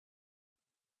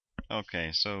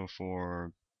Okay, so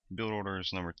for build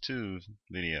orders number 2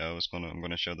 video, I'm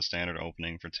gonna show the standard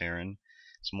opening for Terran.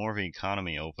 It's more of an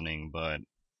economy opening, but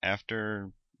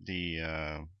after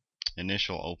the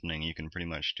initial opening, you can pretty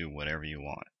much do whatever you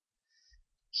want.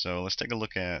 So let's take a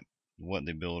look at what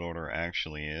the build order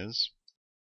actually is.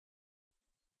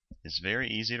 It's very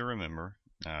easy to remember.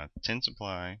 10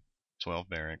 supply, 12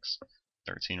 barracks,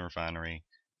 13 refinery,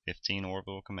 15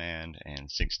 orbital command, and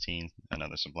 16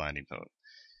 another supply depot.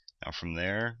 Now from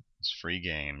there, it's free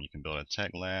game. You can build a tech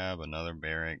lab, another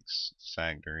barracks,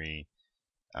 factory,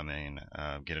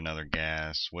 get another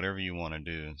gas, whatever you want to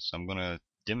do. So I'm going to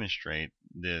demonstrate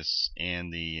this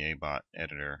in the ABOT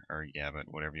editor, or Yabot,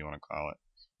 whatever you want to call it.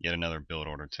 Yet another build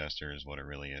order tester is what it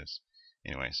really is.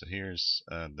 Anyway, so here's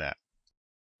that.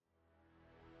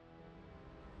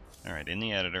 Alright, in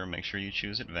the editor, make sure you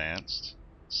choose advanced.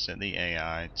 Set the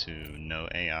AI to no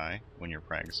AI when you're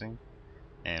practicing,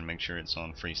 and make sure it's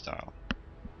on freestyle.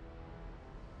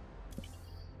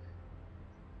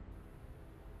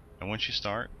 And once you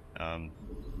start,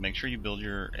 make sure you build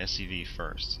your SCV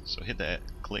first. So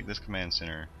click this command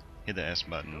center, hit the S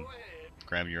button,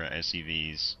 grab your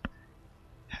SCVs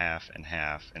half and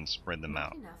half, and spread them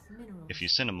out. If you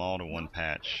send them all to one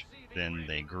patch, then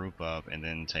they group up and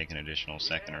then take an additional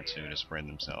second or two to spread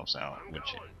themselves out,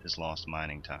 which is lost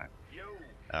mining time.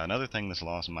 Another thing that's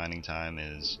lost mining time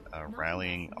is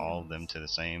rallying all of them to the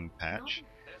same patch.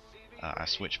 I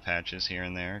switch patches here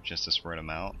and there just to spread them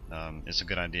out. It's a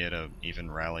good idea to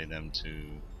even rally them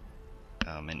to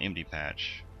an empty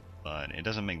patch, but it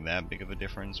doesn't make that big of a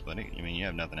difference. But you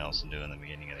have nothing else to do in the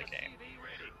beginning of the game.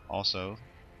 Also,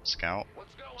 scout,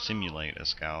 simulate a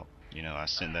scout. I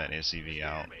sent that SCV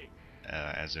out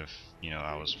as if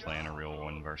I was playing a real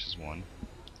 1 versus 1.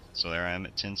 So there I am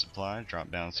at 10 supply,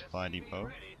 drop down supply depot,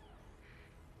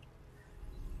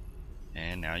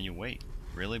 and now you wait.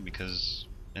 Really, because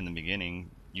in the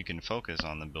beginning you can focus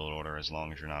on the build order as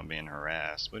long as you're not being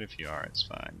harassed, but if you are, it's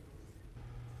fine.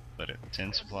 But at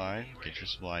 10 supply, get your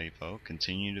supply depot,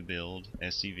 continue to build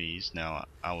SCVs. Now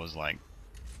I was like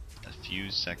a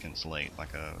few seconds late,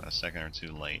 like a second or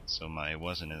two late, so it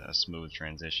wasn't a smooth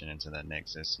transition into that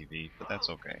next SCV, but that's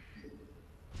okay.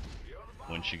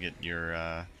 Once you get your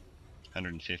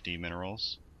 150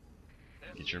 minerals,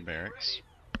 get your barracks.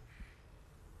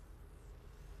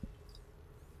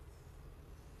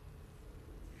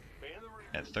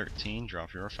 At 13,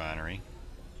 drop your refinery.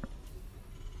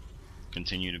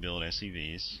 Continue to build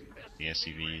SCVs. The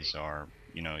SCVs are,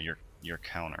 your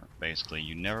counter, basically.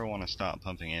 You never want to stop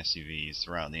pumping SCVs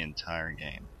throughout the entire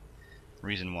game.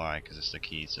 Reason why, because it's the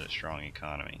key to a strong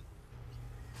economy.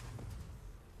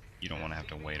 You don't want to have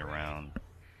to wait around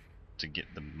to get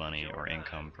the money or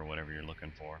income for whatever you're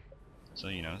looking for. So,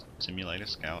 simulate a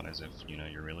scout as if,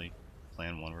 you're really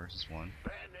playing 1 versus 1.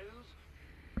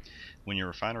 When your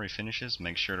refinery finishes,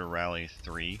 make sure to rally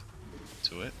 3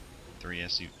 to it.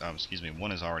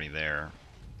 1 is already there.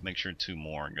 Make sure 2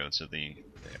 more go to the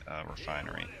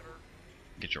refinery.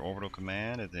 Get your orbital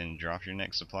command and then drop your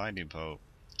next supply depot.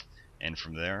 And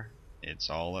from there,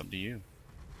 it's all up to you.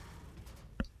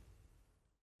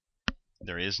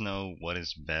 There is no what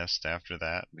is best after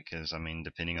that, because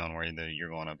depending on whether you're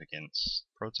going up against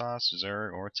Protoss,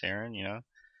 Zerg, or Terran,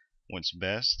 what's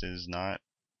best is not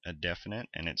a definite,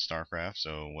 and it's StarCraft,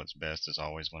 so what's best is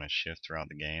always going to shift throughout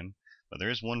the game. But there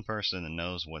is one person that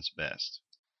knows what's best.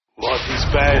 What is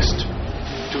best?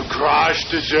 To crush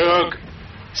the Zerg,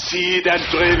 see it and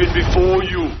drive it before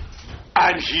you,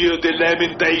 and hear the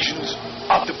lamentations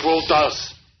of the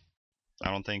Protoss. I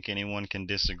don't think anyone can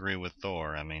disagree with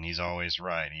Thor. He's always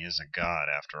right. He is a god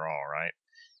after all, right?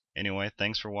 Anyway,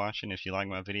 thanks for watching. If you like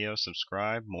my video,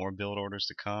 subscribe. More build orders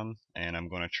to come, and I'm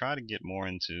going to try to get more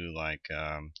into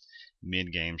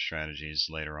mid-game strategies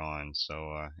later on.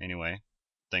 So anyway,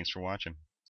 thanks for watching.